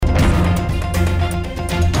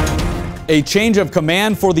A change of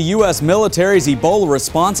command for the U.S. military's Ebola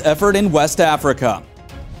response effort in West Africa.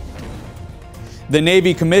 The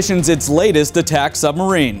Navy commissions its latest attack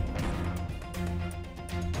submarine.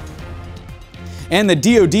 And the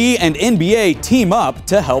DoD and NBA team up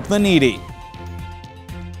to help the needy.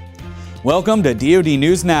 Welcome to DoD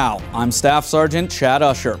News Now. I'm Staff Sergeant Chad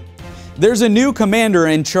Usher. There's a new commander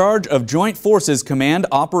in charge of Joint Forces Command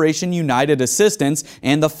Operation United Assistance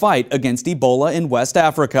and the fight against Ebola in West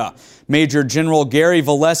Africa. Major General Gary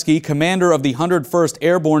Valesky, commander of the 101st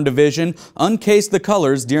Airborne Division, uncased the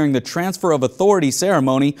colors during the transfer of authority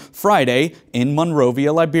ceremony Friday in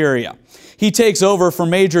Monrovia, Liberia. He takes over for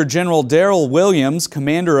Major General Daryl Williams,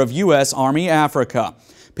 commander of U.S. Army Africa.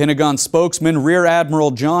 Pentagon spokesman Rear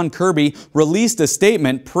Admiral John Kirby released a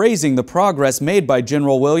statement praising the progress made by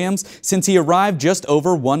General Williams since he arrived just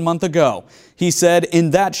over 1 month ago. He said,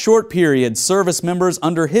 in that short period, service members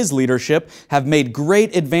under his leadership have made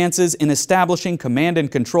great advances in establishing command and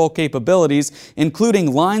control capabilities,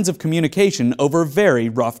 including lines of communication over very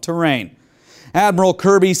rough terrain. Admiral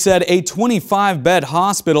Kirby said a 25-bed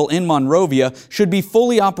hospital in Monrovia should be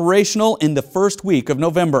fully operational in the first week of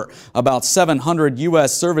November. About 700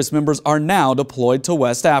 U.S. service members are now deployed to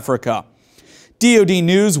West Africa. DoD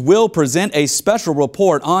News will present a special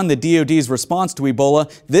report on the DoD's response to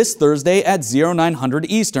Ebola this Thursday at 0900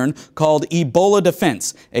 Eastern called Ebola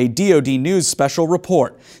Defense, a DoD News special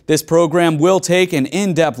report. This program will take an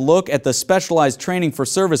in-depth look at the specialized training for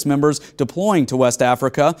service members deploying to West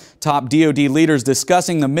Africa, top DoD leaders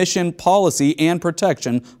discussing the mission, policy, and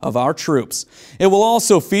protection of our troops. It will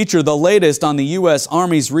also feature the latest on the U.S.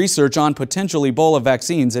 Army's research on potential Ebola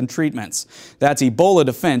vaccines and treatments. That's Ebola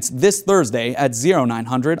Defense this Thursday at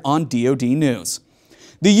 0900 on DoD News.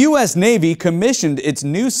 The U.S. Navy commissioned its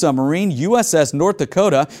new submarine USS North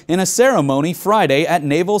Dakota in a ceremony Friday at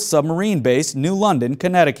Naval Submarine Base, New London,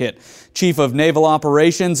 Connecticut. Chief of Naval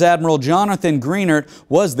Operations Admiral Jonathan Greenert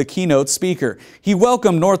was the keynote speaker. He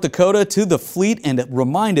welcomed North Dakota to the fleet and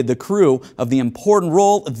reminded the crew of the important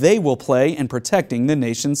role they will play in protecting the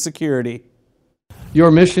nation's security.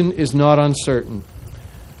 Your mission is not uncertain.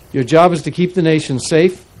 Your job is to keep the nation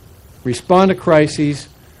safe, respond to crises,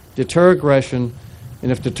 deter aggression,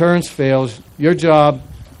 and if deterrence fails, your job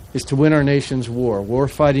is to win our nation's war. War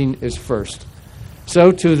fighting is first.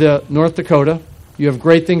 So to the North Dakota, you have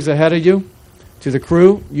great things ahead of you. To the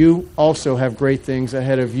crew, you also have great things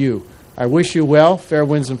ahead of you. I wish you well, fair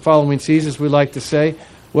winds and following seas, as we like to say.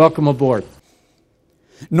 Welcome aboard.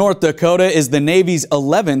 North Dakota is the Navy's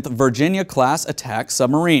 11th Virginia-class attack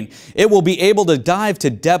submarine. It will be able to dive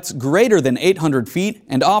to depths greater than 800 feet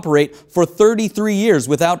and operate for 33 years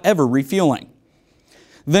without ever refueling.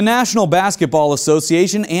 The National Basketball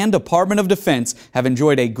Association and Department of Defense have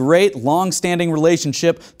enjoyed a great, long-standing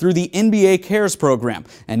relationship through the NBA Cares program,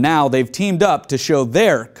 and now they've teamed up to show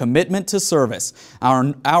their commitment to service.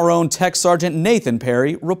 Our own Tech Sergeant Nathan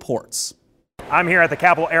Perry reports. I'm here at the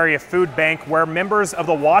Capital Area Food Bank where members of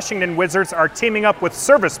the Washington Wizards are teaming up with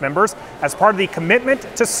service members as part of the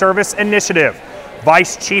Commitment to Service initiative.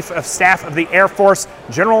 Vice Chief of Staff of the Air Force,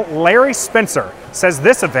 General Larry Spencer, says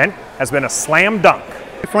this event has been a slam dunk.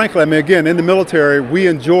 Frankly, I mean, again, in the military, we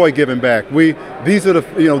enjoy giving back. These are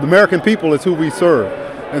the American people is who we serve.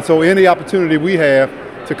 And so any opportunity we have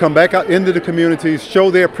to come back out into the communities,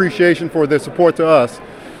 show their appreciation for their support to us,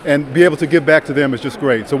 and be able to give back to them is just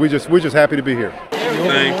great. So we're just happy to be here.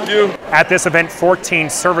 Thank you. At this event, 14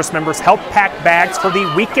 service members helped pack bags for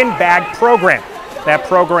the Weekend Bag program. That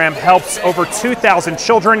program helps over 2,000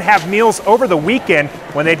 children have meals over the weekend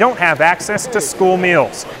when they don't have access to school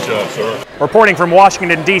meals. Good job, sir. Reporting from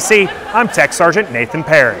Washington, D.C., I'm Tech Sergeant Nathan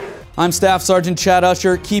Perry. I'm Staff Sergeant Chad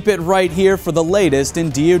Usher. Keep it right here for the latest in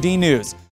DoD News.